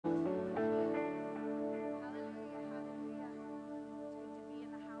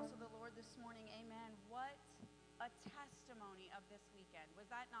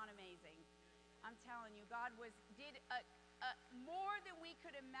I'm telling you, God did more than we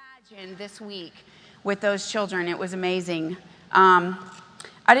could imagine this week with those children. It was amazing. I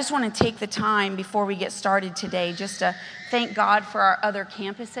just want to take the time before we get started today just to thank God for our other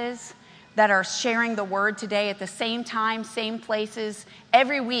campuses that are sharing the word today at the same time, same places.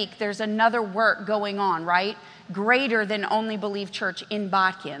 Every week there's another work going on, right? Greater than Only Believe Church in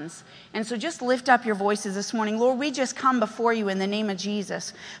Botkins. And so just lift up your voices this morning. Lord, we just come before you in the name of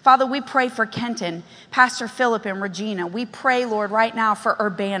Jesus. Father, we pray for Kenton, Pastor Philip and Regina. We pray, Lord, right now for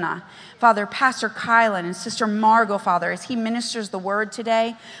Urbana. Father, Pastor Kylan and Sister Margot, Father, as he ministers the word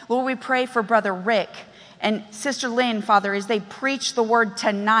today. Lord, we pray for Brother Rick and Sister Lynn, Father, as they preach the word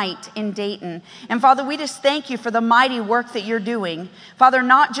tonight in Dayton. And Father, we just thank you for the mighty work that you're doing. Father,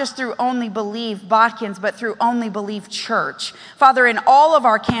 not just through Only Believe Botkins, but through Only Believe Church. Father, in all of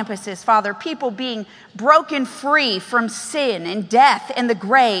our campuses, Father, people being broken free from sin and death and the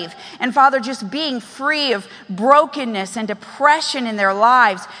grave. And Father, just being free of brokenness and depression in their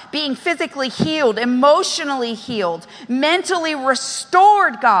lives, being physically healed, emotionally healed, mentally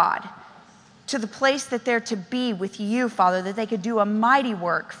restored, God, to the place that they're to be with you, Father, that they could do a mighty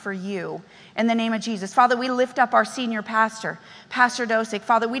work for you in the name of Jesus. Father, we lift up our senior pastor, Pastor Dosick.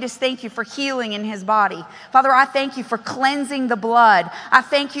 Father, we just thank you for healing in his body. Father, I thank you for cleansing the blood. I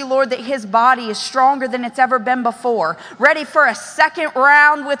thank you, Lord, that his body is stronger than it's ever been before, ready for a second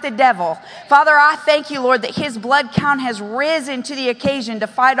round with the devil. Father, I thank you, Lord, that his blood count has risen to the occasion to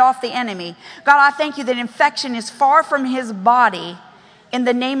fight off the enemy. God, I thank you that infection is far from his body in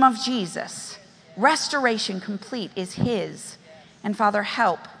the name of Jesus. Restoration complete is his. And Father,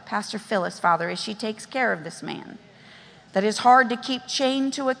 help Pastor Phyllis, Father, as she takes care of this man that is hard to keep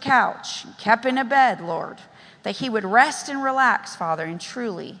chained to a couch, kept in a bed, Lord, that he would rest and relax, Father, and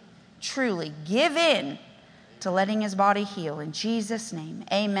truly, truly give in to letting his body heal. In Jesus' name,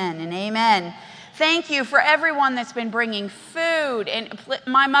 amen and amen. Thank you for everyone that's been bringing food. And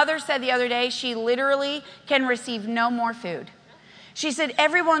my mother said the other day she literally can receive no more food. She said,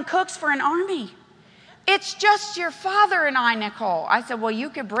 everyone cooks for an army. It's just your father and I, Nicole. I said, well, you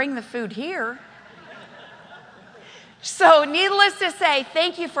could bring the food here. So needless to say,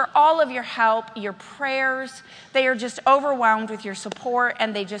 thank you for all of your help, your prayers. They are just overwhelmed with your support,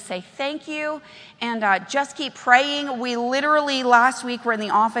 and they just say thank you, and just keep praying. We literally last week were in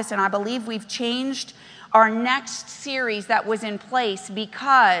the office, and I believe we've changed our next series that was in place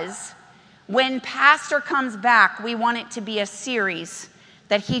because when Pastor comes back, we want it to be a series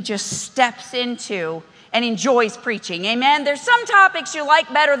that he just steps into and enjoys preaching. Amen? There's some topics you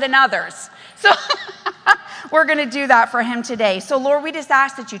like better than others. So we're going to do that for him today. So Lord, we just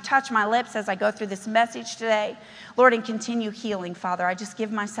ask that you touch my lips as I go through this message today. Lord, and continue healing, Father. I just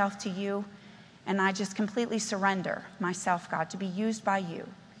give myself to you, and I just completely surrender myself, God, to be used by you.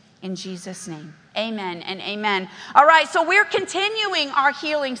 In Jesus' name, amen and amen. All right, so we're continuing our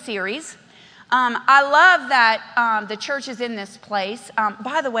healing series. I love that the church is in this place.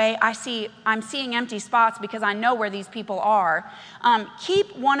 By the way, I'm seeing empty spots because I know where these people are.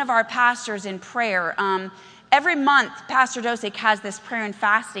 Keep one of our pastors in prayer. Every month, Pastor Dosick has this prayer and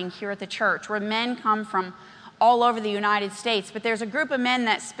fasting here at the church where men come from all over the United States. But there's a group of men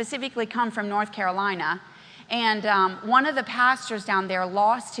that specifically come from North Carolina. And one of the pastors down there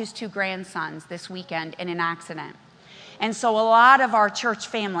lost his 2 grandsons this weekend in an accident. And so a lot of our church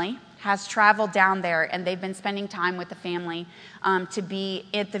family has traveled down there, and they've been spending time with the family to be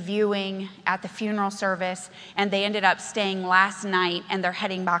at the viewing, at the funeral service, and they ended up staying last night, and they're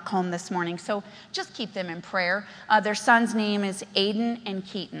heading back home this morning. So just keep them in prayer. Their son's name is Aiden and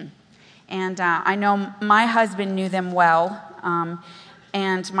Keaton, and I know my husband knew them well,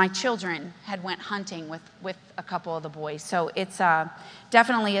 and my children had went hunting with a couple of the boys. So it's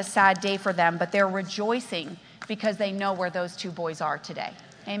definitely a sad day for them, but they're rejoicing because they know where those 2 boys are today.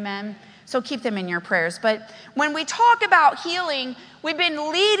 Amen. So keep them in your prayers. But when we talk about healing, we've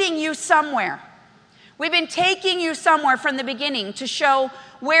been leading you somewhere. We've been taking you somewhere from the beginning to show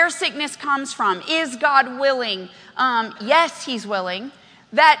where sickness comes from. Is God willing? Yes, he's willing.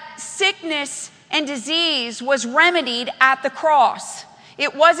 That sickness and disease was remedied at the cross.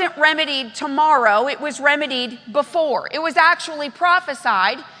 It wasn't remedied tomorrow. It was remedied before. It was actually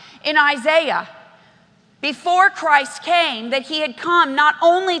prophesied in Isaiah before Christ came, that he had come not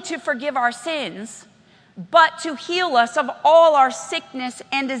only to forgive our sins, but to heal us of all our sickness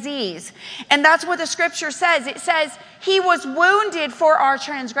and disease. And that's what the scripture says. It says, he was wounded for our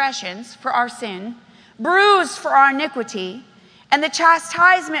transgressions, for our sin, bruised for our iniquity, and the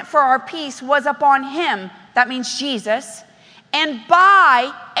chastisement for our peace was upon him. That means Jesus. And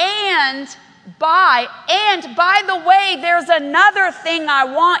by the way, there's another thing I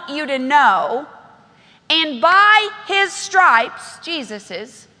want you to know. and by his stripes,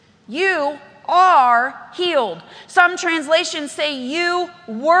 Jesus's, you are healed. Some translations say you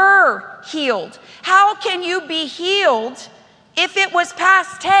were healed. How can you be healed if it was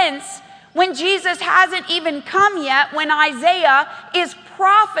past tense when Jesus hasn't even come yet, when Isaiah is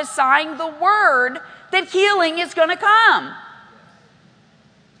prophesying the word that healing is going to come?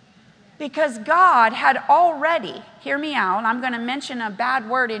 Because God had already, hear me out, I'm going to mention a bad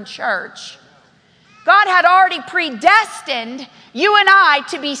word in church. God had already predestined you and I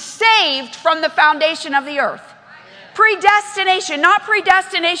to be saved from the foundation of the earth. Predestination, not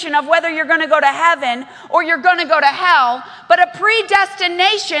predestination of whether you're going to go to heaven or you're going to go to hell, but a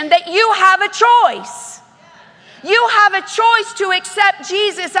predestination that you have a choice. You have a choice to accept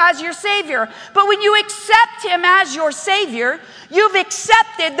Jesus as your Savior. But when you accept Him as your Savior, you've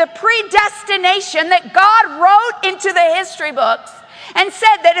accepted the predestination that God wrote into the history books and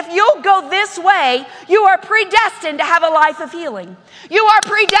said that if you'll go this way, you are predestined to have a life of healing. You are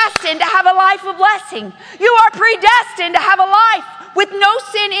predestined to have a life of blessing. You are predestined to have a life with no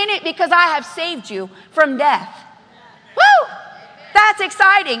sin in it because I have saved you from death. Woo! That's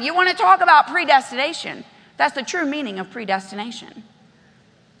exciting. You want to talk about predestination. That's the true meaning of predestination.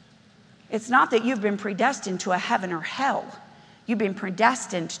 It's not that you've been predestined to a heaven or hell. You've been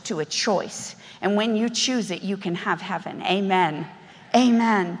predestined to a choice. And when you choose it, you can have heaven. Amen.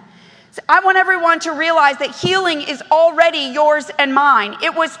 Amen. So I want everyone to realize that healing is already yours and mine.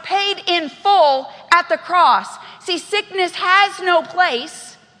 It was paid in full at the cross. See, sickness has no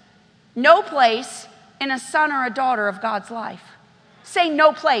place in a son or a daughter of God's life. Say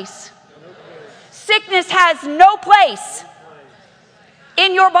no place. Sickness has no place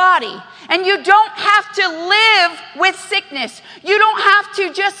in your body. And you don't have to live with sickness. You don't have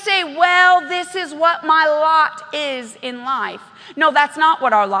to just say, well, this is what my lot is in life. No, that's not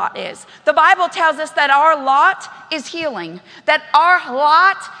what our lot is. The Bible tells us that our lot is healing, that our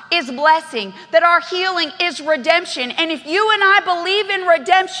lot is blessing, that our healing is redemption. And if you and I believe in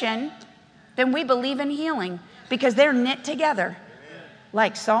redemption, then we believe in healing because they're knit together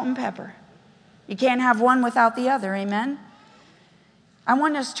like salt and pepper. You can't have one without the other, amen? I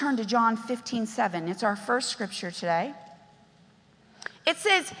want us to turn to John 15:7. It's our first scripture today. It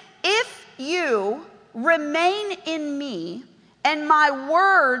says, if you remain in me and my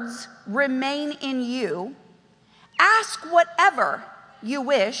words remain in you, ask whatever you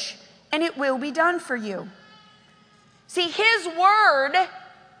wish and it will be done for you. See, his word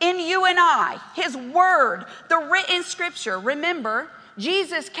in you and I, his word, the written scripture. Remember,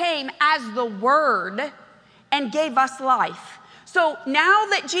 Jesus came as the word and gave us life. So now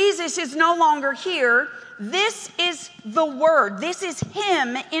that Jesus is no longer here, this is the word. This is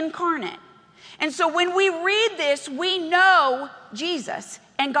him incarnate. And so when we read this, we know Jesus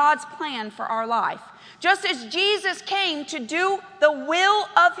and God's plan for our life. Just as Jesus came to do the will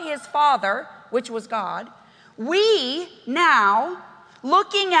of his Father, which was God, we now,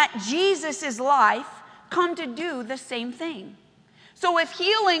 looking at Jesus' life, come to do the same thing. So if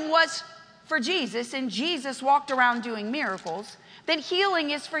healing was for Jesus and Jesus walked around doing miracles, then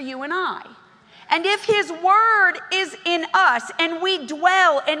healing is for you and I. And if his word is in us and we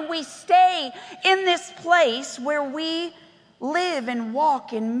dwell and we stay in this place where we live and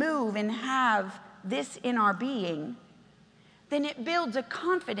walk and move and have this in our being, then it builds a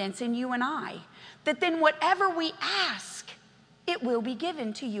confidence in you and I that then whatever we ask, it will be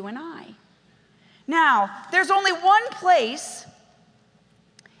given to you and I. Now, there's only one place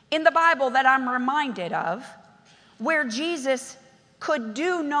in the Bible that I'm reminded of where Jesus could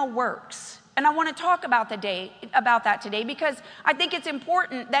do no works. And I want to talk about that today because I think it's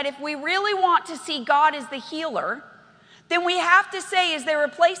important that if we really want to see God as the healer, then we have to say, is there a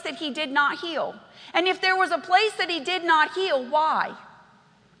place that he did not heal? And if there was a place that he did not heal, why?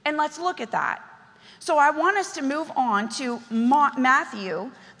 And let's look at that. So I want us to move on to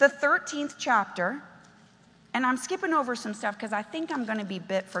Matthew, the 13th chapter. And I'm skipping over some stuff because I think I'm going to be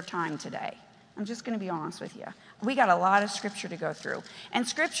bit for time today. I'm just going to be honest with you. We got a lot of scripture to go through. And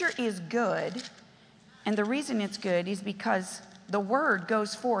scripture is good. And the reason it's good is because the word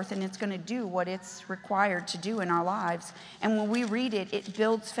goes forth and it's going to do what it's required to do in our lives. And when we read it, it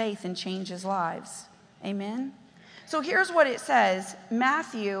builds faith and changes lives. Amen? So here's what it says,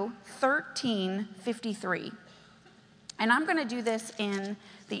 Matthew 13:53. And I'm going to do this in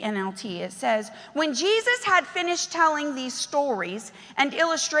the NLT. It says, when Jesus had finished telling these stories and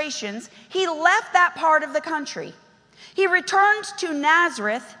illustrations, he left that part of the country. He returned to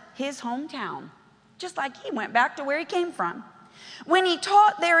Nazareth, his hometown, just like he went back to where he came from. When he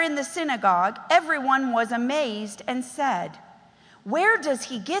taught there in the synagogue, everyone was amazed and said, Where does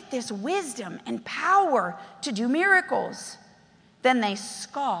he get this wisdom and power to do miracles?" Then they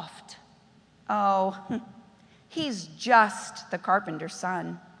scoffed. "Oh, he's just the carpenter's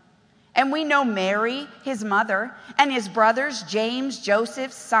son. And we know Mary, his mother, and his brothers, James,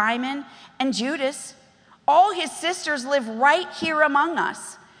 Joseph, Simon, and Judas. All his sisters live right here among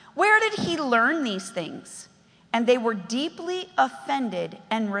us. Where did he learn these things?" And they were deeply offended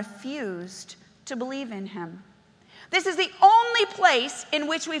and refused to believe in him. This is the only place in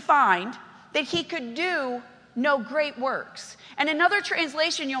which we find that he could do no great works. And another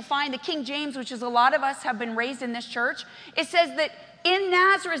translation you'll find, the King James, which is a lot of us have been raised in this church, it says that in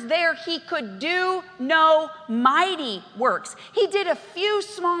Nazareth there he could do no mighty works. He did a few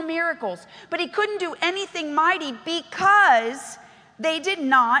small miracles, but he couldn't do anything mighty because they did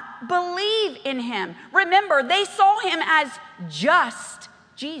not believe in him. Remember, they saw him as just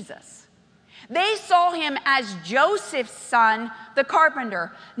Jesus. They saw him as Joseph's son, the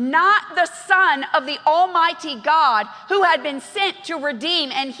carpenter, not the son of the Almighty God who had been sent to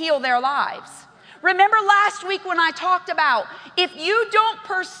redeem and heal their lives. Remember last week when I talked about if you don't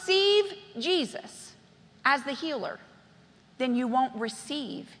perceive Jesus as the healer, then you won't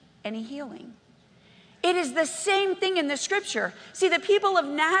receive any healing. It is the same thing in the scripture. See, the people of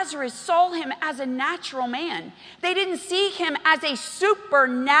Nazareth saw him as a natural man. They didn't see him as a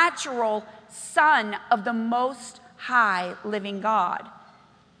supernatural Son of the Most High living God.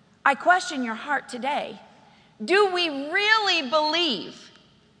 I question your heart today. Do we really believe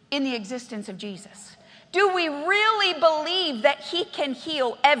in the existence of Jesus? Do we really believe that he can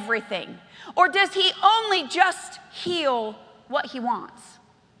heal everything? Or does he only just heal what he wants?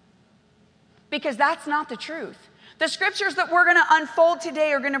 Because that's not the truth. The scriptures that we're going to unfold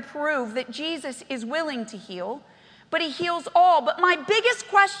today are going to prove that Jesus is willing to heal, but he heals all. But my biggest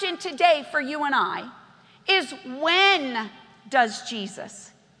question today for you and I is, when does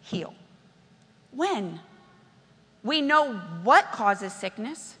Jesus heal? When? We know what causes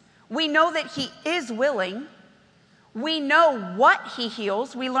sickness. We know that he is willing. We know what he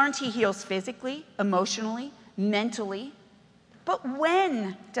heals. We learned he heals physically, emotionally, mentally. But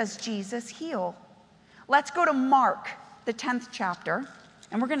when does Jesus heal? Let's go to Mark, the 10th chapter,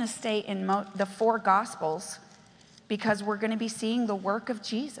 and we're going to stay in the four Gospels because we're going to be seeing the work of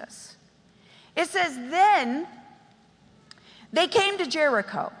Jesus. It says, "Then they came to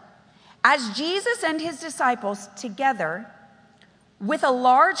Jericho. As Jesus and his disciples together with a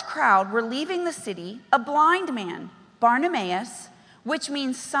large crowd were leaving the city, a blind man, Bartimaeus, which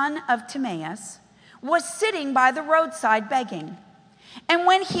means son of Timaeus, was sitting by the roadside begging. And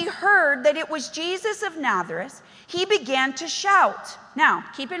when he heard that it was Jesus of Nazareth, he began to shout." Now,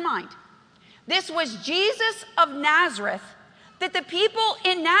 keep in mind, this was Jesus of Nazareth that the people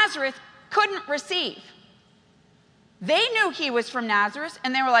in Nazareth couldn't receive. They knew he was from Nazareth,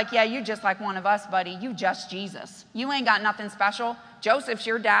 and they were like, "Yeah, you just like one of us, buddy. You just Jesus. You ain't got nothing special. Joseph's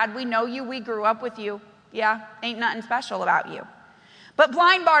your dad. We know you. We grew up with you. Yeah, ain't nothing special about you." But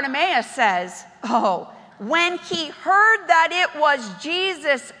blind Bartimaeus says, when he heard that it was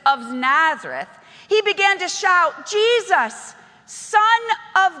Jesus of Nazareth, he began to shout, "Jesus, Son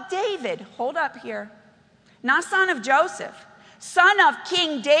of David." Hold up here. Not son of Joseph. Son of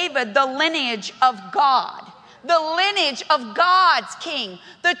King David, the lineage of God. The lineage of God's king.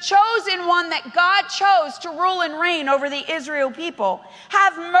 The chosen one that God chose to rule and reign over the Israel people.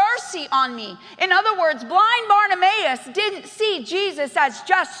 "Have mercy on me." In other words, blind Bartimaeus didn't see Jesus as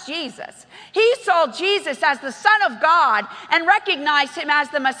just Jesus. He saw Jesus as the Son of God and recognized him as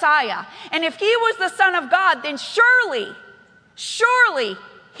the Messiah. And if he was the Son of God, then surely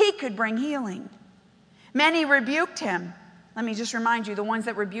he could bring healing. Many rebuked him. Let me just remind you, the ones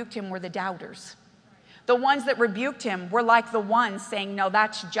that rebuked him were the doubters. The ones that rebuked him were like the ones saying, "No,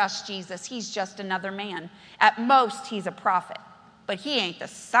 that's just Jesus. He's just another man. At most, he's a prophet, but he ain't the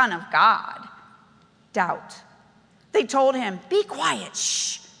Son of God." Doubt. They told him, "Be quiet,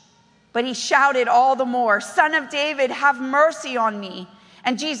 shh." But he shouted all the more, "Son of David, have mercy on me."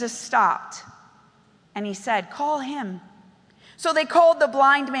 And Jesus stopped, and he said, "Call him." So they called the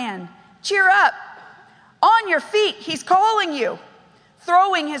blind man. "Cheer up. On your feet, he's calling you."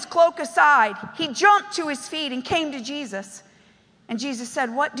 Throwing his cloak aside, he jumped to his feet and came to Jesus. And Jesus said,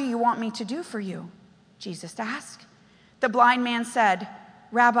 "What do you want me to do for you?" Jesus asked. The blind man said,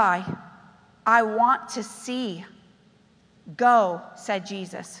 "Rabbi, I want to see." "Go," said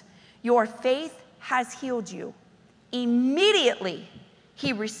Jesus. "Your faith has healed you." Immediately,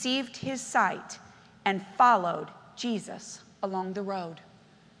 he received his sight and followed Jesus along the road.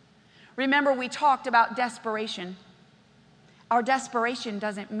 Remember, we talked about desperation. Our desperation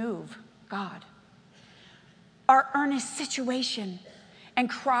doesn't move God. our earnest situation and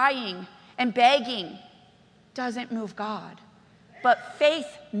crying and begging doesn't move God. But faith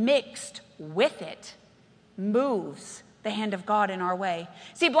mixed with it moves the hand of God in our way.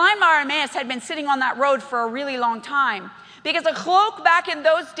 See, blind Bartimaeus had been sitting on that road for a really long time because a cloak back in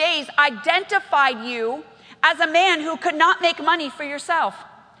those days identified you as a man who could not make money for yourself.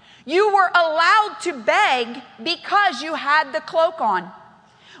 You were allowed to beg because you had the cloak on.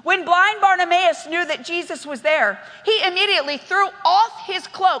 When blind Bartimaeus knew that Jesus was there, he immediately threw off his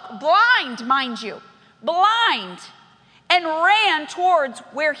cloak, blind, mind you, blind, and ran towards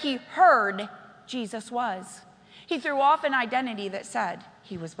where he heard Jesus was. He threw off an identity that said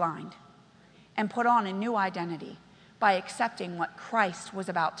he was blind and put on a new identity by accepting what Christ was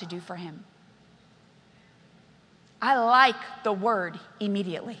about to do for him. I like the word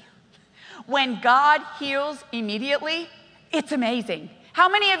immediately. When God heals immediately, it's amazing. How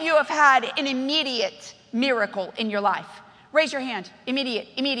many of you have had an immediate miracle in your life? Raise your hand. Immediate,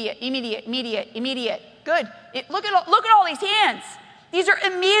 immediate, immediate, immediate, immediate. Good. Look at all these hands. These are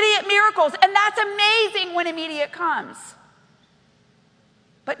immediate miracles, and that's amazing when immediate comes.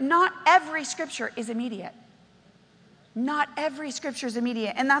 But not every scripture is immediate. Not every scripture is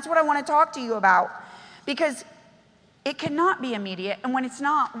immediate, and that's what I want to talk to you about, because it cannot be immediate, and when it's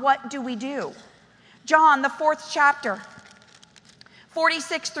not, what do we do? John, the 4th chapter,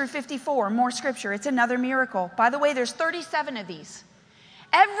 46 through 54, more scripture. It's another miracle. By the way, there's 37 of these.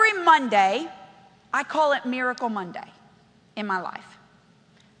 Every Monday, I call it Miracle Monday in my life.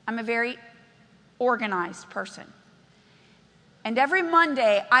 I'm a very organized person. And every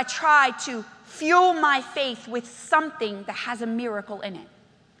Monday, I try to fuel my faith with something that has a miracle in it.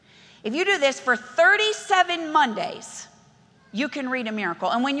 If you do this for 37 Mondays, you can read a miracle.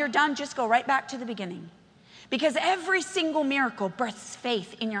 And when you're done, just go right back to the beginning. Because every single miracle births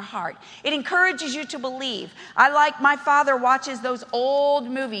faith in your heart. It encourages you to believe. My father watches those old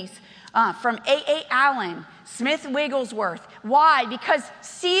movies from A.A. Allen, Smith Wigglesworth. Why? Because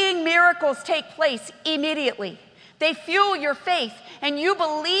seeing miracles take place immediately. They fuel your faith, and you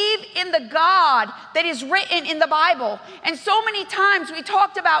believe in the God that is written in the Bible. And so many times we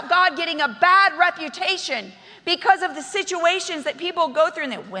talked about God getting a bad reputation because of the situations that people go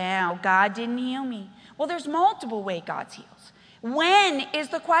through, and wow, God didn't heal me. Well, there's multiple ways God heals. When is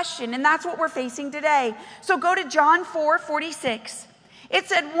the question, and that's what we're facing today. So go to John 4:46. It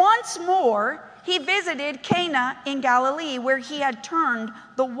said, once more, he visited Cana in Galilee, where he had turned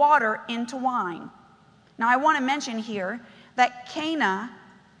the water into wine. Now, I want to mention here that Cana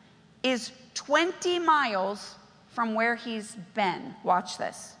is 20 miles from where he's been. Watch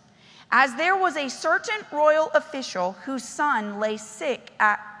this. As there was a certain royal official whose son lay sick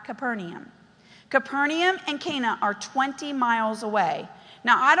at Capernaum. Capernaum and Cana are 20 miles away.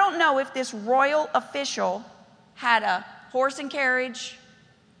 Now, I don't know if this royal official had a horse and carriage.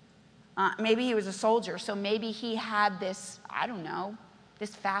 Maybe he was a soldier, so maybe he had this,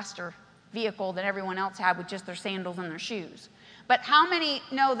 this faster vehicle than everyone else had with just their sandals and their shoes. But how many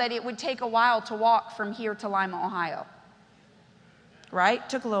know that it would take a while to walk from here to Lima, Ohio? Right?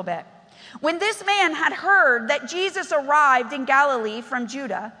 Took a little bit. When this man had heard that Jesus arrived in Galilee from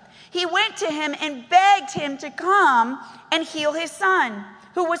Judah, he went to him and begged him to come and heal his son,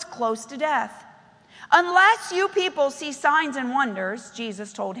 who was close to death. Unless you people see signs and wonders,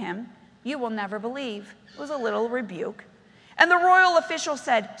 Jesus told him, you will never believe. It was a little rebuke. And the royal official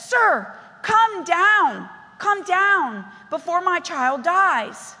said, sir, come down before my child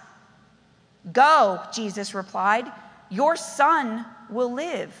dies. Go, Jesus replied, your son will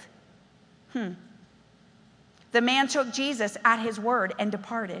live. The man took Jesus at his word and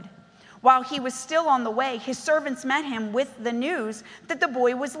departed. While he was still on the way, his servants met him with the news that the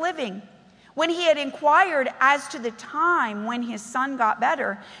boy was living. When he had inquired as to the time when his son got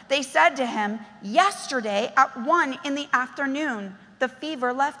better, they said to him, yesterday at 1 p.m, the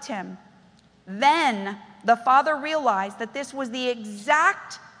fever left him. Then the father realized that this was the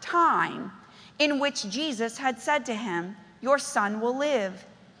exact time in which Jesus had said to him, your son will live.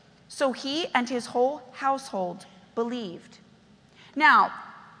 So he and his whole household believed. Now,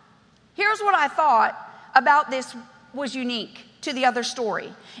 here's what I thought about this was unique to the other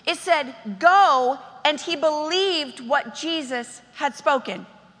story. It said, go, and he believed what Jesus had spoken.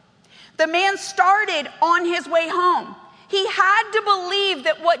 The man started on his way home. He had to believe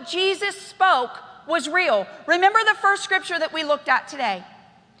that what Jesus spoke was real. Remember the first scripture that we looked at today.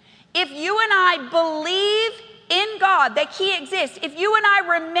 If you and I believe in God, that he exists, if you and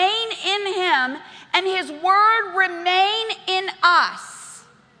I remain in him and his word remain in us,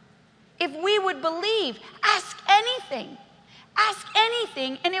 if we would believe, ask anything,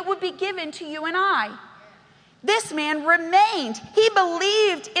 and it would be given to you and I. This man remained. He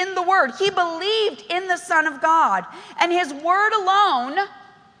believed in the word. He believed in the Son of God. And his word alone,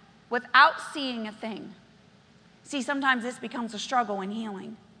 without seeing a thing. See, sometimes this becomes a struggle in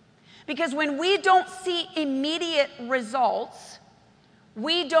healing. Because when we don't see immediate results,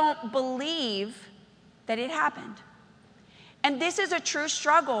 we don't believe that it happened. And this is a true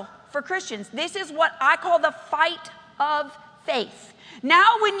struggle for Christians. This is what I call the fight of faith.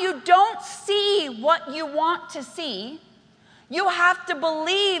 Now, when you don't see what you want to see, you have to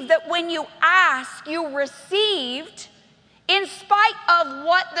believe that when you ask, you received in spite of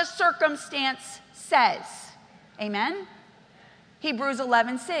what the circumstance says. Amen? Hebrews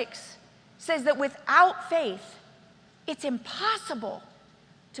 11:6 says that without faith, it's impossible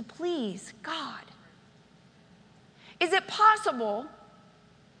to please God. Is it possible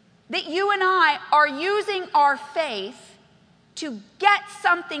that you and I are using our faith to get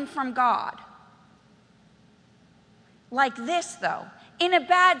something from God? Like this, though, in a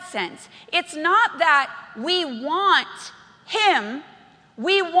bad sense. It's not that we want Him,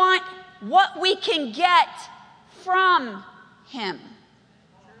 we want what we can get from Him.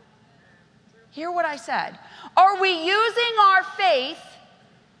 Hear what I said. Are we using our faith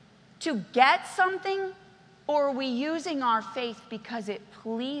to get something, or are we using our faith because it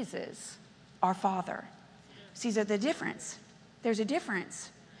pleases our Father? See, there's a difference. There's a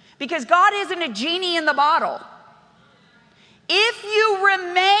difference. Because God isn't a genie in the bottle. If you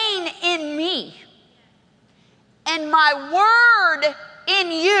remain in me and my word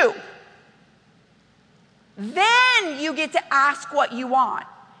in you, then you get to ask what you want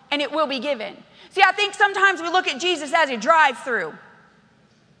and it will be given. See, I think sometimes we look at Jesus as a drive-through.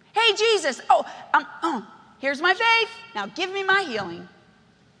 Hey, Jesus, here's my faith. Now give me my healing.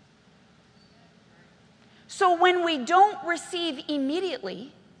 So when we don't receive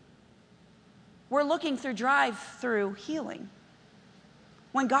immediately, we're looking through drive-through healing.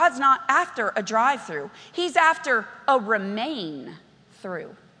 When God's not after a drive-through, He's after a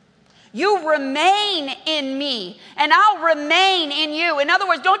remain-through. You remain in me, and I'll remain in you. In other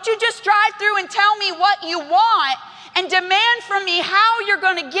words, don't you just drive through and tell me what you want and demand from me how you're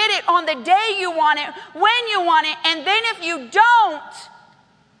going to get it on the day you want it, when you want it, and then if you don't,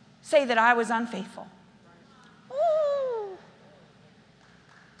 say that I was unfaithful. Ooh.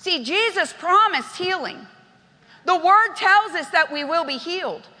 See, Jesus promised healing. The Word tells us that we will be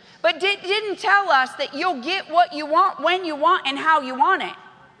healed, but didn't tell us that you'll get what you want, when you want, and how you want it.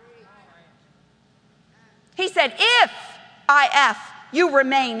 He said, if you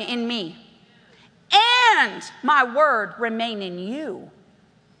remain in me, and my word remain in you,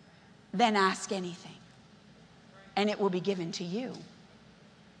 then ask anything, and it will be given to you.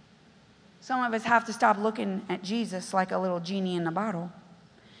 Some of us have to stop looking at Jesus like a little genie in a bottle,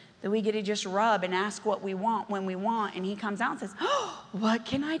 that we get to just rub and ask what we want when we want, and He comes out and says, oh, what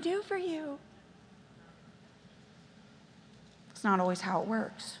can I do for you? It's not always how it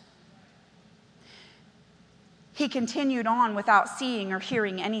works. He continued on without seeing or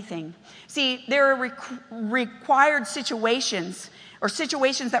hearing anything. See, there are required situations, or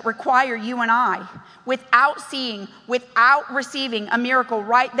situations that require you and I, without seeing, without receiving a miracle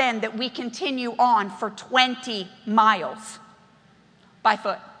right then, that we continue on for 20 miles by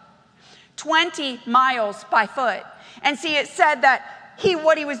foot. 20 miles by foot. And see, it said that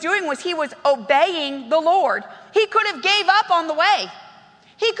what he was doing was he was obeying the Lord. He could have gave up on the way.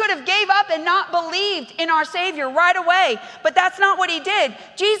 He could have gave up and not believed in our Savior right away, but that's not what he did.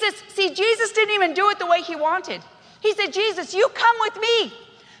 Jesus didn't even do it the way he wanted. He said, Jesus, you come with me.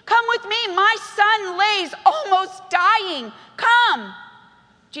 Come with me. My son lays almost dying. Come.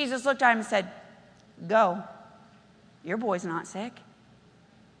 Jesus looked at him and said, go. Your boy's not sick.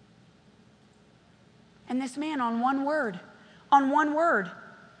 And this man, on one word,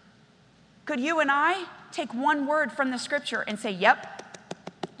 could you and I take one word from the scripture and say, yep,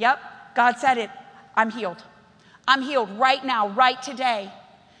 God said it. I'm healed. I'm healed right now, right today.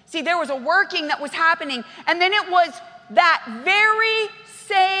 See, there was a working that was happening, and then it was that very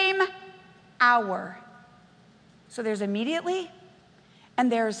same hour. So there's immediately,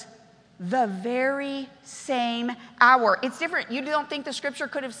 and there's the very same hour. It's different. You don't think the scripture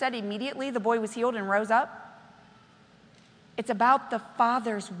could have said immediately the boy was healed and rose up? It's about the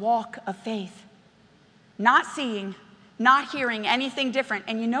Father's walk of faith. Not seeing, not hearing anything different.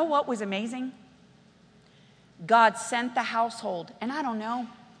 And you know what was amazing? God sent the household, and I don't know,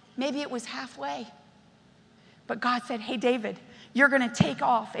 maybe it was halfway. But God said, hey, David, you're going to take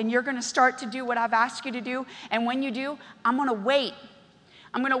off, and you're going to start to do what I've asked you to do. And when you do, I'm going to wait.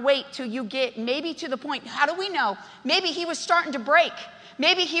 I'm going to wait till you get maybe to the point, how do we know? Maybe he was starting to break.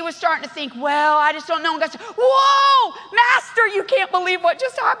 Maybe he was starting to think, well, I just don't know. And God said, whoa, Master, you can't believe what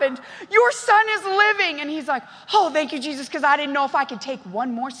just happened. Your son is living. And he's like, oh, thank you, Jesus, because I didn't know if I could take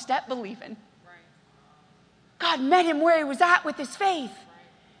one more step believing. God met him where he was at with his faith.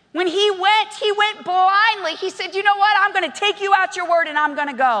 When he went blindly. He said, you know what? I'm going to take you out your word and I'm going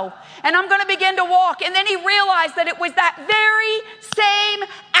to go. And I'm going to begin to walk. And then he realized that it was that very same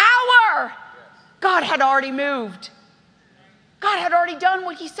hour. God had already moved. God had already done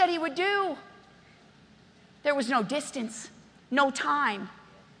what he said he would do. There was no distance, no time.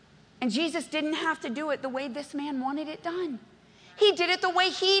 And Jesus didn't have to do it the way this man wanted it done. He did it the way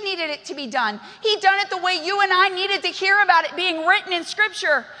he needed it to be done. He done it the way you and I needed to hear about it being written in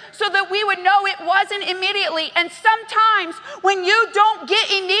Scripture so that we would know it wasn't immediately. And sometimes when you don't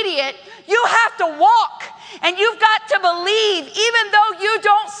get immediate, you have to walk. And you've got to believe even though you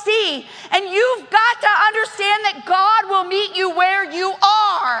don't see. And you've got to understand that God will meet you where you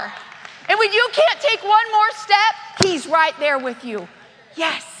are. And when you can't take one more step, he's right there with you.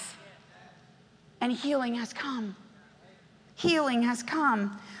 Yes. And healing has come. Healing has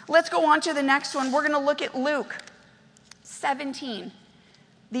come. Let's go on to the next one. We're going to look at Luke 17,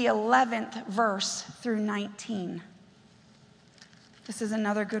 the 11th verse through 19. This is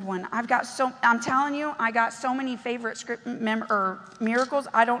another good one. I'm telling you, I got so many favorite miracles.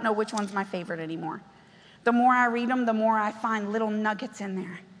 I don't know which one's my favorite anymore. The more I read them, the more I find little nuggets in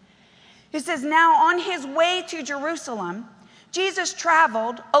there. It says, now on his way to Jerusalem, Jesus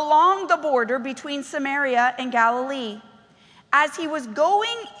traveled along the border between Samaria and Galilee. As he was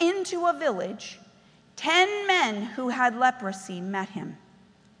going into a village, 10 men who had leprosy met him.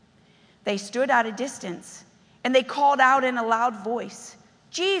 They stood at a distance, and they called out in a loud voice,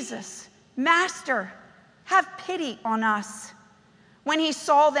 Jesus, Master, have pity on us. When he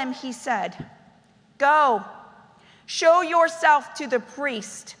saw them, he said, go, show yourself to the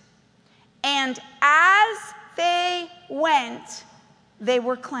priest. And as they went, they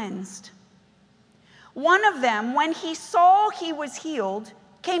were cleansed. One of them, when he saw he was healed,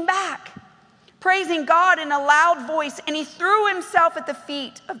 came back, praising God in a loud voice, and he threw himself at the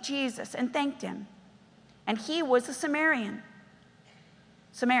feet of Jesus and thanked him. And he was a Samaritan.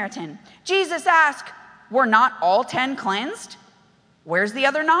 Jesus asked, were not all 10 cleansed? Where's the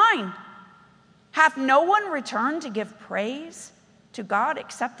other 9? Hath no one returned to give praise to God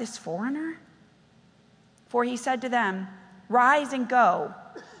except this foreigner? For he said to them, rise and go,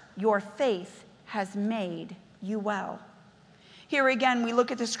 your faith has made you well. Here again, we look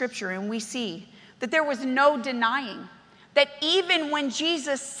at the scripture and we see that there was no denying that even when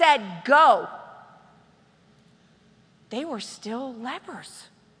Jesus said go, they were still lepers.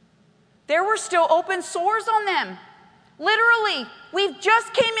 There were still open sores on them. Literally, we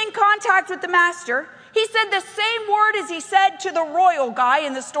just came in contact with the master. He said the same word as he said to the royal guy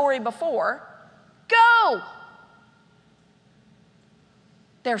in the story before. Go.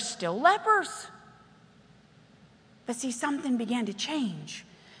 They're still lepers. But see, something began to change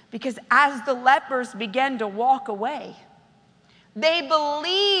because as the lepers began to walk away, they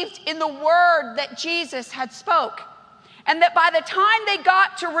believed in the word that Jesus had spoke. And that by the time they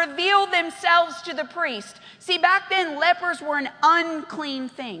got to reveal themselves to the priest, see, back then lepers were an unclean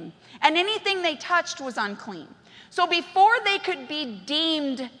thing. And anything they touched was unclean. So before they could be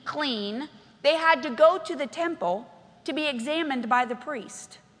deemed clean, they had to go to the temple to be examined by the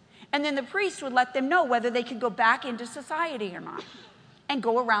priest. And then the priest would let them know whether they could go back into society or not and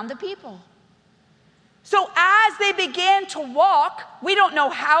go around the people. So as they began to walk, we don't know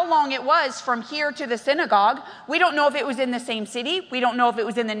how long it was from here to the synagogue. We don't know if it was in the same city. We don't know if it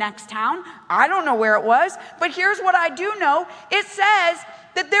was in the next town. I don't know where it was. But here's what I do know. It says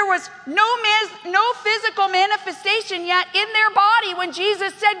that there was no physical manifestation yet in their body when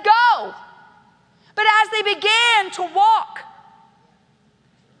Jesus said go. But as they began to walk,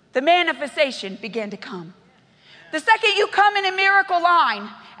 the manifestation began to come. The second you come in a miracle line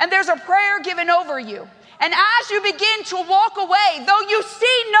and there's a prayer given over you, and as you begin to walk away, though you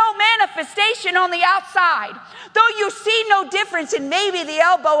see no manifestation on the outside, though you see no difference in maybe the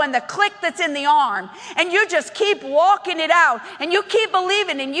elbow and the click that's in the arm, and you just keep walking it out, and you keep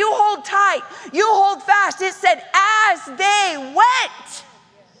believing, and you hold tight, you hold fast. It said, as they went,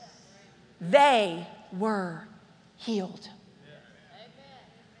 they were healed.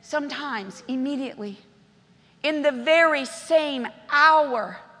 Sometimes immediately, in the very same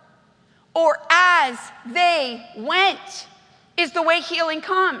hour, or as they went, is the way healing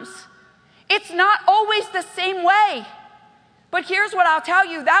comes. It's not always the same way. But here's what I'll tell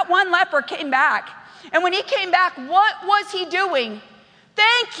you. That one leper came back. And when he came back, what was he doing?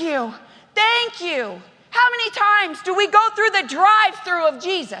 Thank you. Thank you. How many times do we go through the drive-through of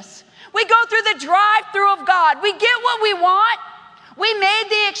Jesus? We go through the drive-through of God. We get what we want. We made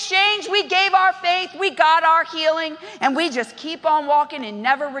the exchange. We gave our faith. We got our healing. And we just keep on walking and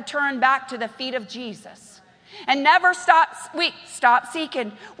never return back to the feet of Jesus. And never we stop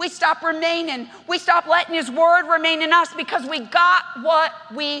seeking. We stop remaining. We stop letting his word remain in us because we got what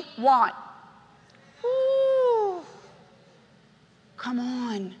we want. Ooh. Come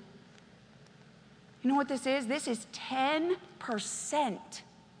on. You know what this is? This is 10%.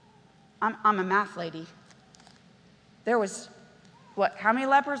 I'm a math lady. There was, how many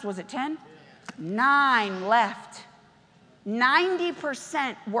lepers? Was it 10? 9 left.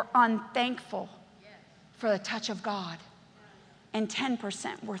 90% were unthankful for the touch of God. And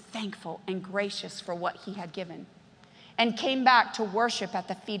 10% were thankful and gracious for what he had given. And came back to worship at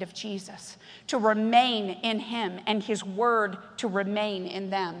the feet of Jesus. To remain in him and his word to remain in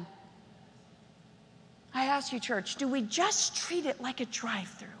them. I ask you, church, do we just treat it like a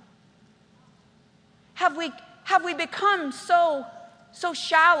drive-through? Have we become so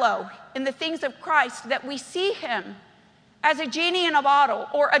shallow in the things of Christ that we see him as a genie in a bottle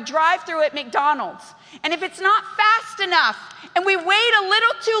or a drive-through at McDonald's? And if it's not fast enough and we wait a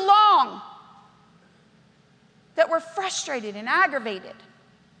little too long, that we're frustrated and aggravated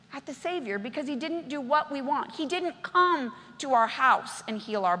at the Savior because he didn't do what we want. He didn't come to our house and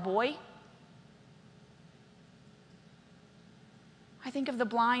heal our boy. I think of the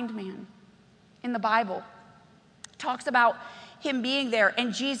blind man in the Bible. It talks about him being there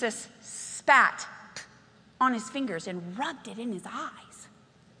and Jesus spat on his fingers and rubbed it in his eyes.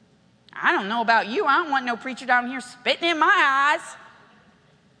 I don't know about you. I don't want no preacher down here spitting in my eyes.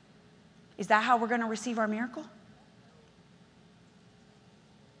 Is that how we're going to receive our miracle?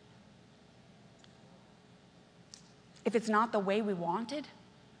 If it's not the way we wanted,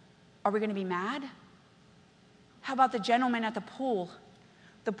 are we going to be mad? How about the gentleman at the pool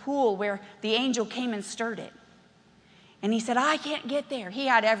where the angel came and stirred it? And he said, I can't get there. He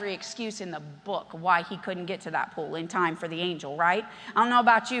had every excuse in the book why he couldn't get to that pool in time for the angel, right? I don't know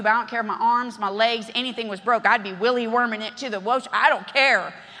about you, but I don't care if my arms, my legs, anything was broke. I'd be willy worming it to the ocean. I don't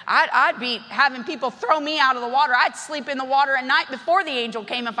care. I'd be having people throw me out of the water. I'd sleep in the water at night before the angel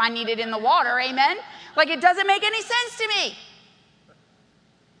came if I needed in the water, amen? Like it doesn't make any sense to me.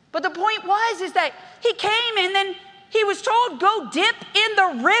 But the point is that he came and then he was told, go dip in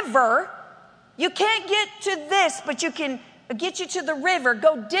the river. You can't get to this, but you can get you to the river.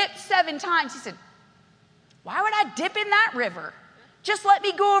 Go dip 7 times. He said, why would I dip in that river? Just let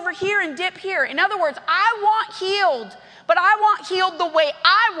me go over here and dip here. In other words, I want healed, but I want healed the way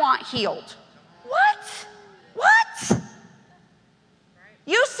I want healed. What?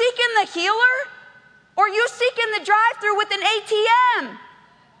 You seeking the healer? Or you seeking the drive-through with an ATM?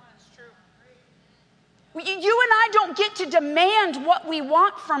 You and I don't get to demand what we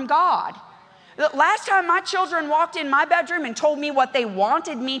want from God. The last time my children walked in my bedroom and told me what they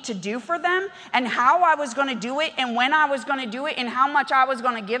wanted me to do for them and how I was going to do it and when I was going to do it and how much I was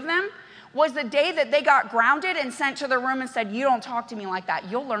going to give them was the day that they got grounded and sent to their room and said, you don't talk to me like that.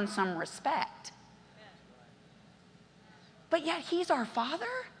 You'll learn some respect. But yet he's our Father.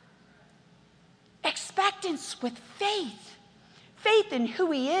 Expectance with faith. Faith in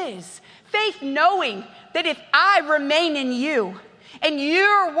who he is. Faith knowing that if I remain in you and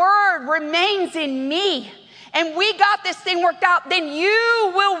your word remains in me and we got this thing worked out, then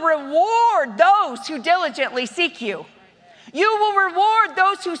you will reward those who diligently seek you. You will reward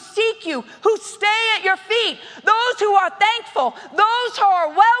those who seek you, who stay at your feet, those who are thankful, those who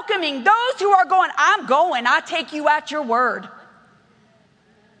are welcoming, those who are going, I'm going, I take you at your word.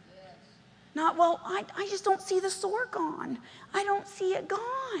 Not, I just don't see the sore gone. I don't see it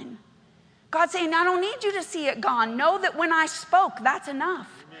gone. God's saying, I don't need you to see it gone. Know that when I spoke, that's enough.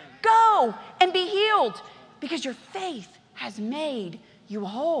 Amen. Go and be healed because your faith has made you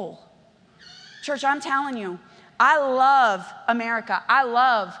whole. Church, I'm telling you, I love America. I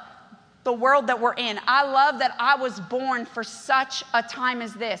love the world that we're in. I love that I was born for such a time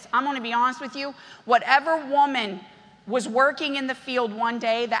as this. I'm going to be honest with you. Whatever woman was working in the field one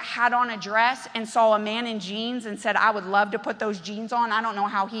day that had on a dress and saw a man in jeans and said, I would love to put those jeans on. I don't know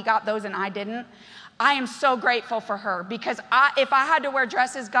how he got those and I didn't. I am so grateful for her because if I had to wear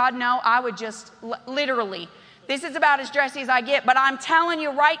dresses, God, no, I would just literally, this is about as dressy as I get, but I'm telling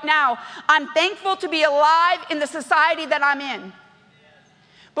you right now, I'm thankful to be alive in the society that I'm in.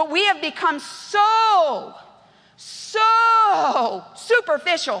 But we have become so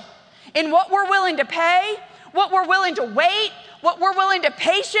superficial in what we're willing to pay, what we're willing to wait, what we're willing to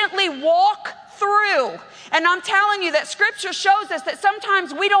patiently walk through. And I'm telling you that Scripture shows us that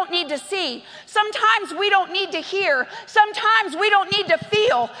sometimes we don't need to see. Sometimes we don't need to hear. Sometimes we don't need to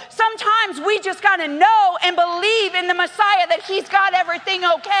feel. Sometimes we just got to know and believe in the Messiah that He's got everything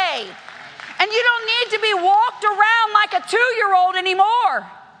okay. And you don't need to be walked around like a 2-year-old anymore.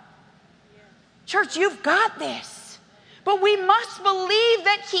 Church, you've got this. But we must believe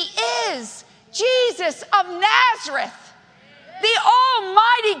that He is Jesus of Nazareth, the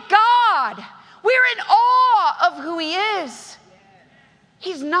Almighty God. We're in awe of who He is.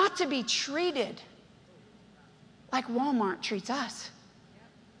 He's not to be treated like Walmart treats us.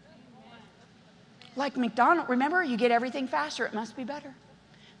 Like McDonald's. Remember, you get everything faster. It must be better.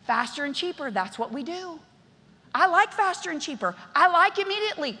 Faster and cheaper, that's what we do. I like faster and cheaper. I like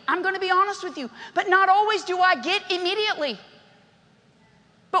immediately. I'm going to be honest with you. But not always do I get immediately.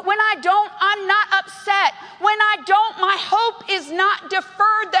 But when I don't, I'm not upset. When I don't, my hope is not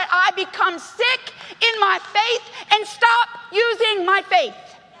deferred that I become sick in my faith and stop using my faith.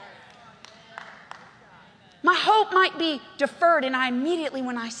 My hope might be deferred, and I immediately,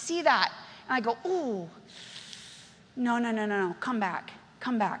 when I see that, and I go, ooh, no, come back.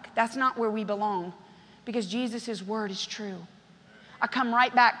 That's not where we belong, because Jesus' word is true. I come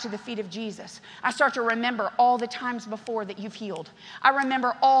right back to the feet of Jesus. I start to remember all the times before that you've healed. I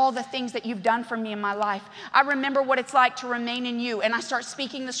remember all the things that you've done for me in my life. I remember what it's like to remain in you. And I start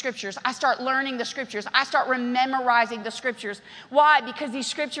speaking the Scriptures. I start learning the Scriptures. I start memorizing the Scriptures. Why? Because these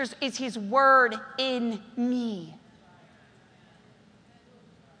Scriptures is His word in me.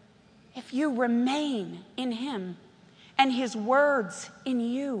 If you remain in Him and His words in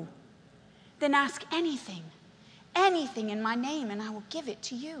you, then ask anything in my name, and I will give it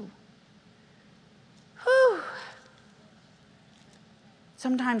to you. Whew.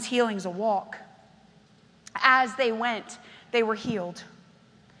 Sometimes healing's a walk. As they went, they were healed.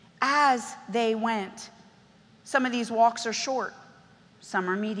 As they went. Some of these walks are short, some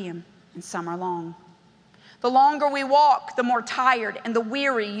are medium, and some are long. The longer we walk, the more tired and the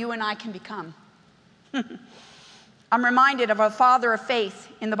weary you and I can become. I'm reminded of a father of faith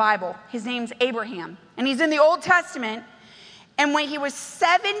in the Bible. His name's Abraham. And he's in the Old Testament. And when he was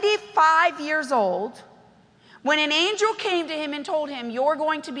 75 years old, when an angel came to him and told him, you're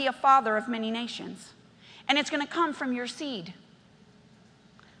going to be a father of many nations, and it's going to come from your seed.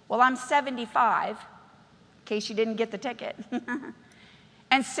 Well, I'm 75, in case you didn't get the ticket.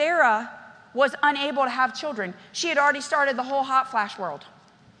 And Sarah was unable to have children. She had already started the whole hot flash world.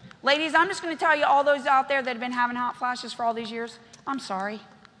 Ladies, I'm just going to tell you, all those out there that have been having hot flashes for all these years, I'm sorry.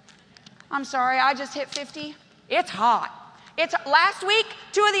 I just hit 50. It's hot. Last week,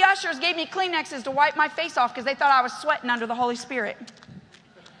 2 of the ushers gave me Kleenexes to wipe my face off because they thought I was sweating under the Holy Spirit.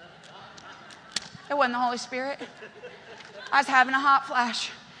 It wasn't the Holy Spirit. I was having a hot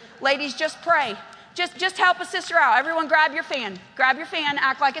flash. Ladies, just pray. Just help a sister out. Everyone grab your fan. Grab your fan.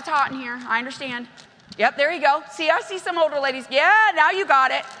 Act like it's hot in here. I understand. Yep, there you go. See, I see some older ladies. Yeah, now you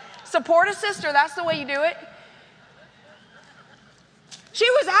got it. Support a sister. That's the way you do it. She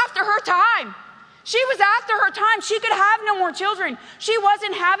was after her time. She could have no more children. She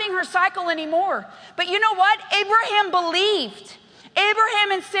wasn't having her cycle anymore. But you know what? Abraham believed.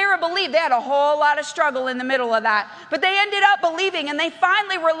 Abraham and Sarah believed. They had a whole lot of struggle in the middle of that. But they ended up believing, and they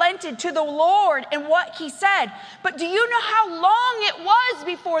finally relented to the Lord and what He said. But do you know how long it was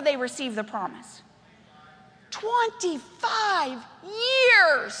before they received the promise? 25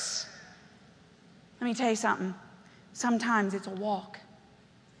 years. Let me tell you something. Sometimes it's a walk.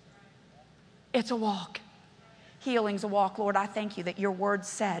 It's a walk. Healing's a walk. Lord, I thank you that your word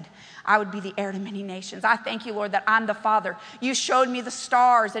said I would be the heir to many nations. I thank you, Lord, that I'm the father. You showed me the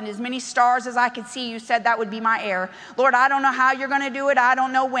stars, and as many stars as I could see, you said that would be my heir. Lord, I don't know how you're going to do it. I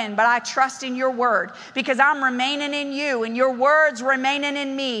don't know when, but I trust in your word because I'm remaining in you and your word's remaining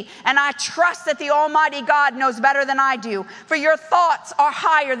in me. And I trust that the Almighty God knows better than I do, for your thoughts are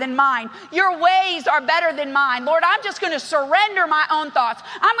higher than mine. Your ways are better than mine. Lord, I'm just going to surrender my own thoughts.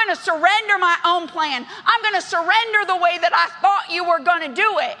 I'm going to surrender my own plan. I'm going to surrender the way that I thought you were going to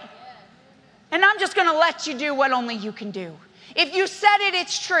do it. And I'm just going to let you do what only you can do. If you said it,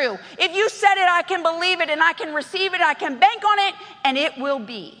 it's true. If you said it, I can believe it and I can receive it. I can bank on it and it will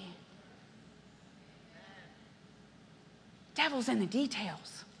be. Devil's in the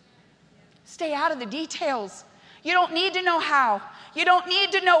details. Stay out of the details. You don't need to know how. You don't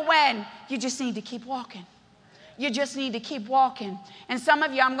need to know when. You just need to keep walking. You just need to keep walking. And some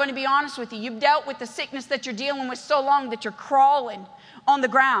of you, I'm going to be honest with you, you've dealt with the sickness that you're dealing with so long that you're crawling on the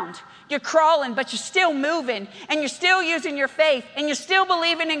ground. You're crawling, but you're still moving, and you're still using your faith, and you're still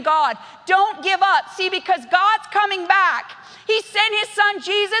believing in God. Don't give up. See, because God's coming back. He sent his son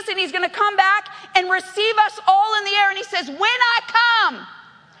Jesus, and he's going to come back and receive us all in the air. And he says, when I come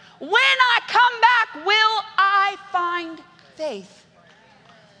back, will I find faith?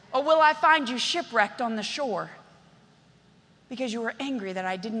 Or will I find you shipwrecked on the shore because you were angry that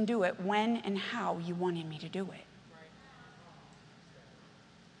I didn't do it when and how you wanted me to do it?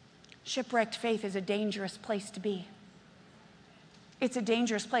 Shipwrecked faith is a dangerous place to be. It's a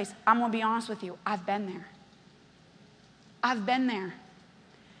dangerous place. I'm going to be honest with you. I've been there. I've been there.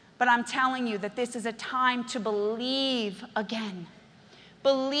 But I'm telling you that this is a time to believe again.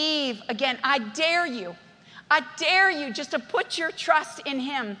 Believe again. I dare you just to put your trust in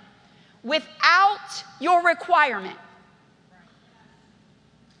him without your requirement.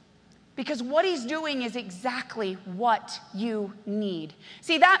 Because what he's doing is exactly what you need.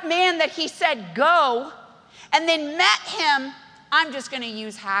 See, that man that he said go and then met him, I'm just going to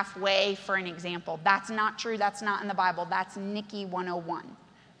use halfway for an example. That's not true. That's not in the Bible. That's Nikki 101.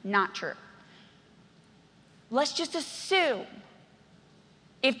 Not true. Let's just assume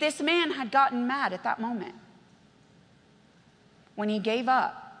if this man had gotten mad at that moment, when he gave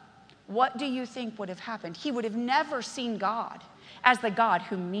up, what do you think would have happened? He would have never seen God as the God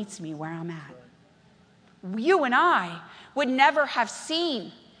who meets me where I'm at. You and I would never have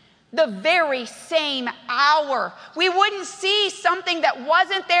seen the very same hour. We wouldn't see something that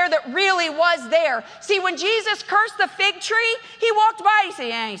wasn't there that really was there. See, when Jesus cursed the fig tree, he walked by, he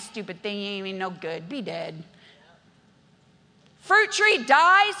said, stupid thing, you ain't even no good, be dead. Fruit tree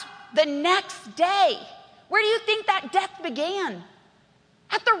dies the next day. Where do you think that death began?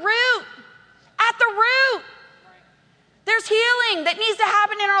 At the root. At the root. There's healing that needs to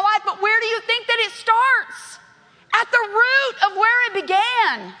happen in our life, but where do you think that it starts? At the root of where it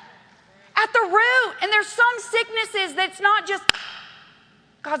began. At the root. And there's some sicknesses that's not just,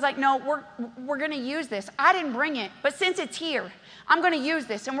 God's like, no, we're going to use this. I didn't bring it, but since it's here, I'm going to use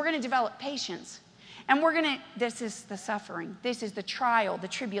this, and we're going to develop patience. And this is the suffering. This is the trial, the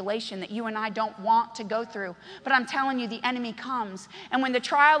tribulation that you and I don't want to go through. But I'm telling you, the enemy comes. And when the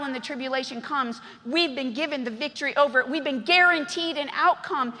trial and the tribulation comes, we've been given the victory over it. We've been guaranteed an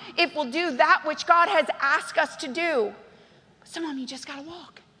outcome if we'll do that which God has asked us to do. But some of you just got to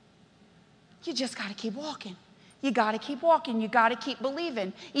walk. You just got to keep walking. You got to keep walking. You got to keep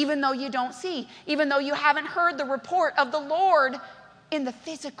believing, even though you don't see, even though you haven't heard the report of the Lord in the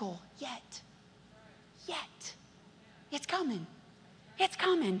physical yet. It's coming. It's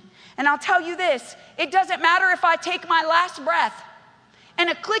coming. And I'll tell you this, it doesn't matter if I take my last breath and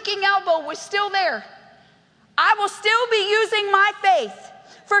a clicking elbow was still there. I will still be using my faith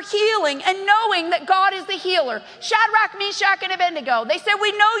for healing and knowing that God is the healer. Shadrach, Meshach, and Abednego, they said,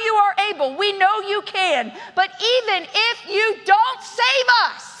 we know you are able. We know you can. But even if you don't save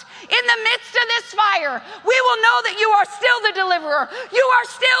us, in the midst of this fire, we will know that you are still the deliverer. You are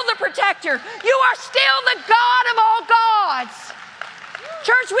still the protector. You are still the God of all gods.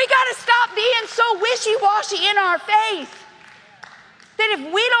 Church, we got to stop being so wishy-washy in our faith. That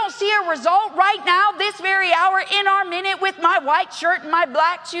if we don't see a result right now, this very hour, in our minute, with my white shirt and my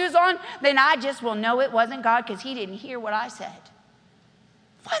black shoes on, then I just will know it wasn't God because he didn't hear what I said.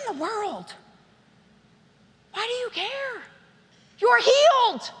 What in the world? Why do you care? You're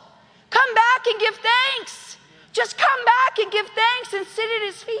healed. Come back and give thanks. Just come back and give thanks and sit at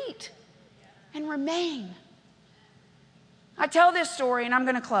his feet and remain. I tell this story, and I'm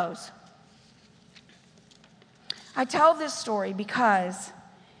going to close. I tell this story because,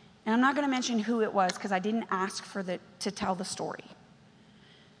 and I'm not going to mention who it was because I didn't ask to tell the story.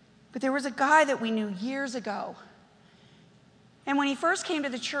 But there was a guy that we knew years ago. And when he first came to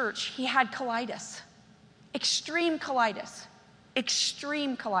the church, he had colitis. Extreme colitis.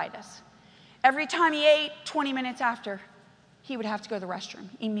 Extreme colitis. Every time he ate, 20 minutes after, he would have to go to the restroom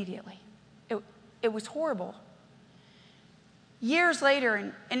immediately. It was horrible. Years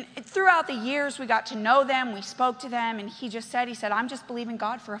later, and throughout the years, we got to know them, we spoke to them, and he said, I'm just believing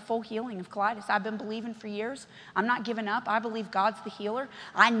God for a full healing of colitis. I've been believing for years. I'm not giving up. I believe God's the healer.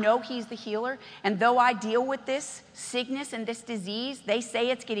 I know he's the healer. And though I deal with this sickness and this disease, they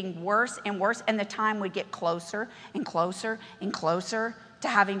say it's getting worse and worse, and the time would get closer and closer and closer to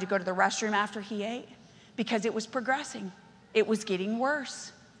having to go to the restroom after he ate because it was progressing. It was getting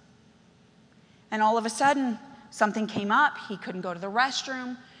worse. And all of a sudden, something came up. He couldn't go to the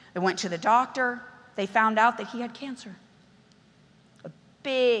restroom. They went to the doctor. They found out that he had cancer. A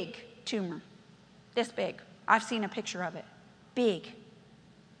big tumor. This big. I've seen a picture of it. Big.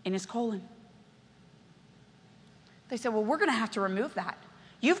 In his colon. They said, well, we're going to have to remove that.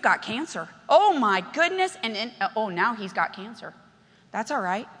 You've got cancer. Oh, my goodness. And now he's got cancer. That's all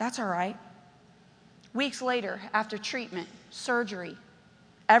right. That's all right. Weeks later, after treatment, surgery,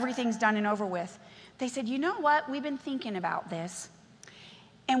 everything's done and over with, they said, you know what? We've been thinking about this.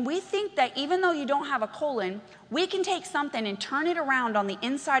 And we think that even though you don't have a colon, we can take something and turn it around on the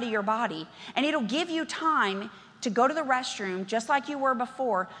inside of your body, and it'll give you time to go to the restroom just like you were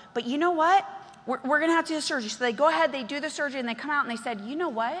before. But you know what? We're going to have to do the surgery. So they go ahead, they do the surgery, and they come out and they said, you know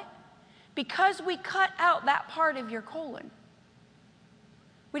what? Because we cut out that part of your colon,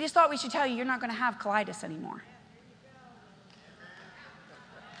 we just thought we should tell you you're not going to have colitis anymore.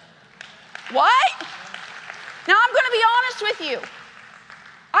 What? Now I'm going to be honest with you.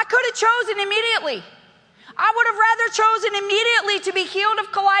 I could have chosen immediately. I would have rather chosen immediately to be healed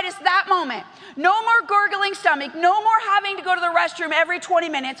of colitis that moment. No more gurgling stomach, no more having to go to the restroom every 20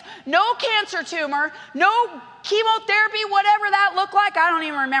 minutes, no cancer tumor, no chemotherapy, whatever that looked like. I don't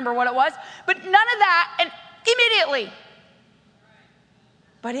even remember what it was, but none of that, and immediately.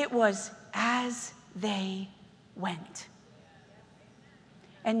 But it was as they went.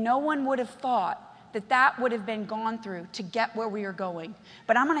 And no one would have thought that that would have been gone through to get where we are going.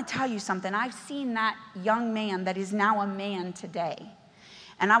 But I'm going to tell you something. I've seen that young man that is now a man today.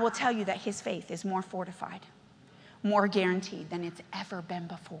 And I will tell you that his faith is more fortified, more guaranteed than it's ever been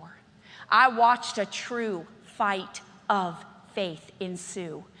before. I watched a true fight of faith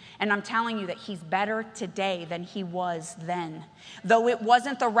ensue. And I'm telling you that he's better today than he was then. Though it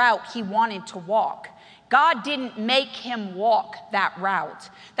wasn't the route he wanted to walk. God didn't make him walk that route.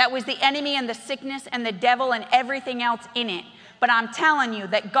 That was the enemy and the sickness and the devil and everything else in it. But I'm telling you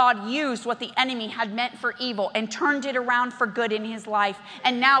that God used what the enemy had meant for evil and turned it around for good in his life.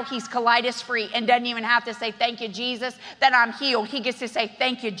 And now he's colitis free and doesn't even have to say, thank you, Jesus, that I'm healed. He gets to say,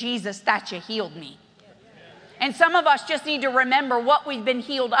 thank you, Jesus, that you healed me. And some of us just need to remember what we've been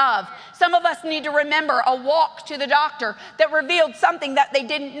healed of. Some of us need to remember a walk to the doctor that revealed something that they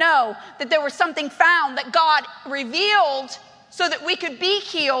didn't know, that there was something found that God revealed so that we could be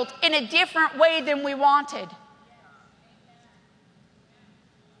healed in a different way than we wanted.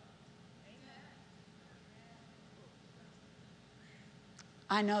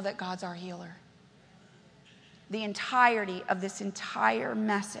 I know that God's our healer. The entirety of this entire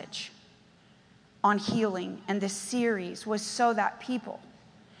message on healing and this series was so that people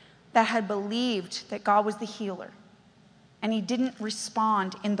that had believed that God was the healer and he didn't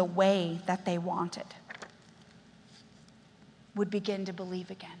respond in the way that they wanted would begin to believe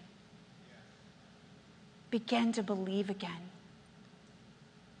again. Begin to believe again.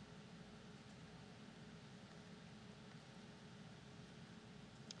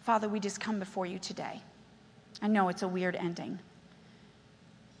 Father, we just come before you today. I know it's a weird ending.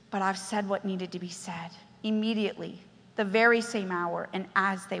 But I've said what needed to be said immediately, the very same hour, and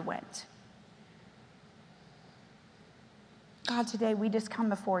as they went. God, today we just come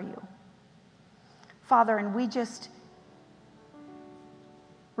before you, Father, and we just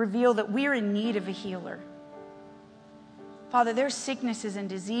reveal that we're in need of a healer. Father, there's sicknesses and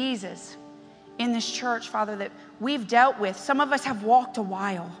diseases in this church, Father, that we've dealt with. Some of us have walked a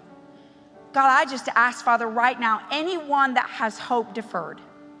while. God, I just ask, Father, right now, anyone that has hope deferred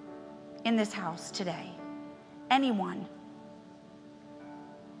in this house today, anyone,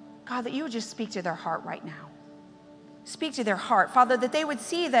 God, that you would just speak to their heart right now. Speak to their heart, Father, that they would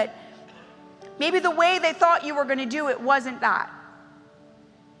see that maybe the way they thought you were going to do it wasn't that.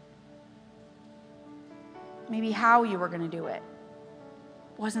 Maybe how you were going to do it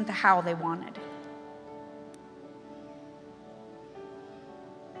wasn't the how they wanted.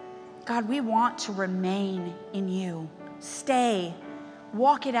 God, we want to remain in you. Stay.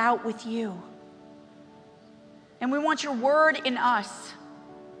 Walk it out with you. And we want your word in us.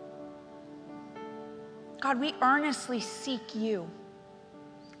 God, we earnestly seek you.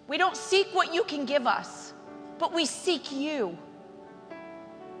 We don't seek what you can give us, but we seek you.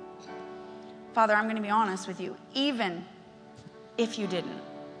 Father, I'm going to be honest with you. Even if you didn't,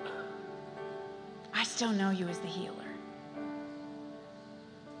 I still know you as the healer.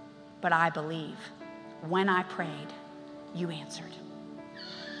 But I believe when I prayed, you answered.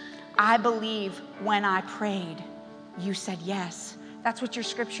 I believe when I prayed, you said yes. That's what your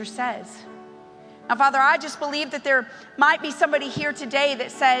scripture says. Now, Father, I just believe that there might be somebody here today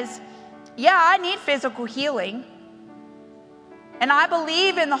that says, yeah, I need physical healing. And I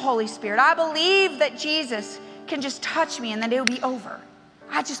believe in the Holy Spirit. I believe that Jesus can just touch me and then it'll be over.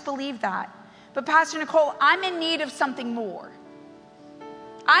 I just believe that. But Pastor Nicole, I'm in need of something more.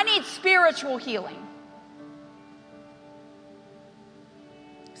 I need spiritual healing.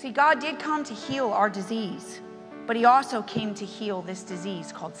 See, God did come to heal our disease, but but he also came to heal this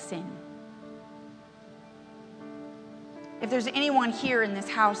disease called sin. If there's anyone here in this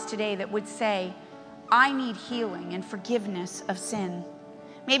house today that would say, I need healing and forgiveness of sin.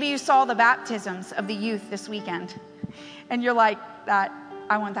 Maybe you saw the baptisms of the youth this weekend, and you're like,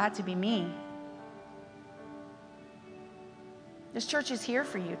 I want that to be me. This church is here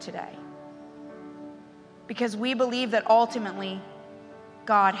for you today, because we believe that ultimately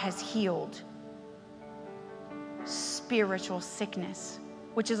God has healed spiritual sickness,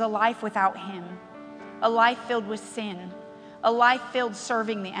 which is a life without him, a life filled with sin, a life filled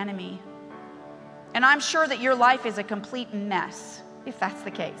serving the enemy. And I'm sure that your life is a complete mess, if that's the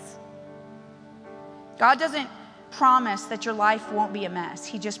case. God doesn't promise that your life won't be a mess.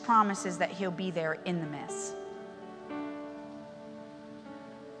 He just promises that he'll be there in the mess.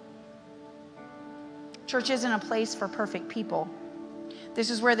 Church isn't a place for perfect people.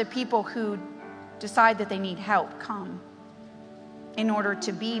 This is where the people who decide that they need help come in order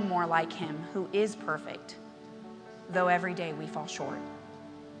to be more like him, who is perfect, though every day we fall short.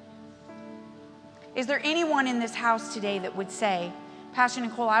 Is there anyone in this house today that would say, Pastor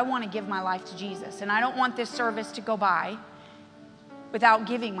Nicole, I want to give my life to Jesus, and I don't want this service to go by without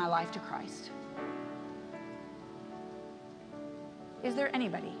giving my life to Christ? Is there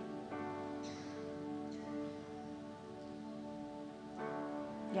anybody?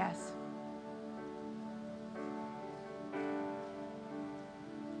 Yes.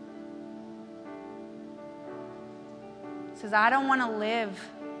 Says, I don't want to live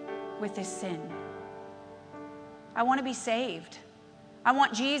with this sin. I want to be saved. I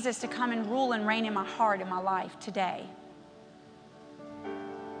want Jesus to come and rule and reign in my heart, in my life today.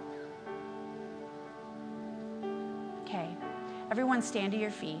 Okay, everyone stand to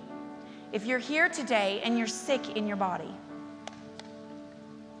your feet. If you're here today and you're sick in your body,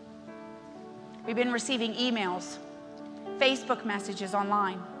 we've been receiving emails, Facebook messages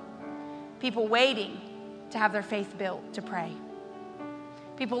online, people waiting to have their faith built to pray.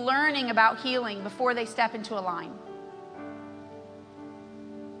 People learning about healing before they step into a line.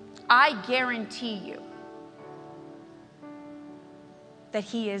 I guarantee you that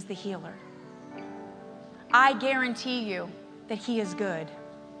he is the healer. I guarantee you that he is good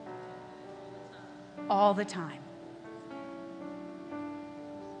all the time.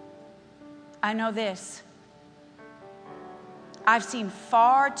 I know this. I've seen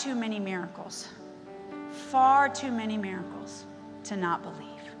far too many miracles to not believe.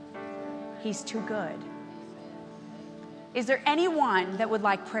 He's too good. Is there anyone that would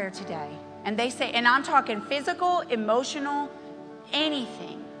like prayer today? And they say, and I'm talking physical, emotional,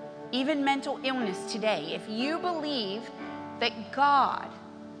 anything, even mental illness today. If you believe that God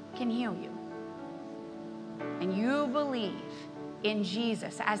can heal you, and you believe in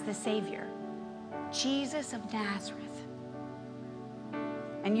Jesus as the Savior, Jesus of Nazareth,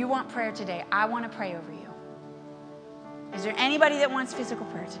 and you want prayer today, I want to pray over you. Is there anybody that wants physical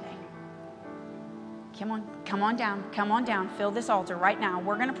prayer today? Come on down. Fill this altar right now.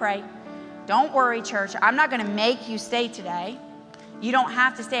 We're going to pray. Don't worry, church. I'm not going to make you stay today. You don't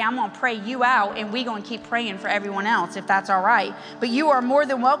have to stay. I'm going to pray you out, and we're going to keep praying for everyone else, if that's all right. But you are more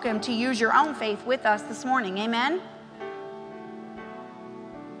than welcome to use your own faith with us this morning. Amen?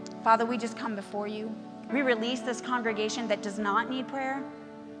 Father, we just come before you. We release this congregation that does not need prayer.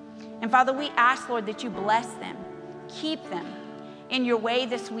 And Father, we ask, Lord, that you bless them. Keep them in your way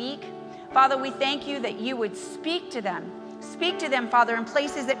this week. Father, we thank you that you would speak to them. Speak to them, Father, in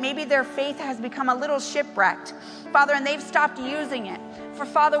places that maybe their faith has become a little shipwrecked, Father, and they've stopped using it. For,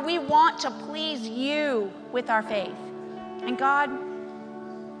 Father, we want to please you with our faith. And God,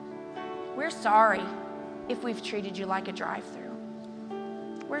 we're sorry if we've treated you like a drive-through.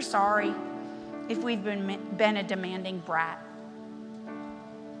 We're sorry if we've been a demanding brat.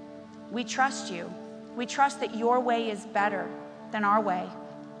 We trust you. We trust that your way is better than our way.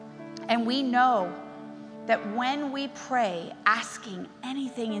 And we know that when we pray, asking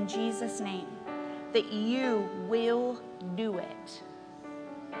anything in Jesus' name, that you will do it.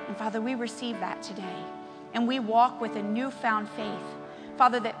 And Father, we receive that today. And we walk with a newfound faith,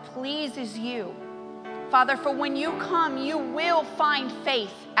 Father, that pleases you. Father, for when you come, you will find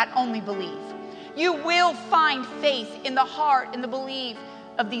faith at Only Believe. You will find faith in the heart and the belief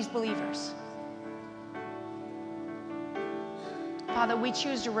of these believers. Father, we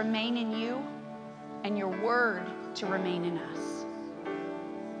choose to remain in you and your word to remain in us.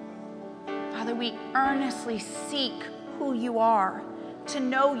 Father, we earnestly seek who you are, to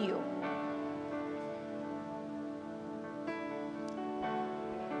know you.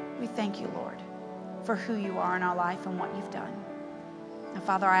 We thank you, Lord, for who you are in our life and what you've done. And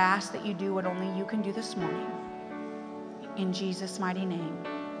Father, I ask that you do what only you can do this morning. in Jesus' mighty name.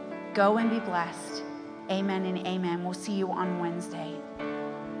 Go and be blessed. Amen and amen. We'll see you on Wednesday.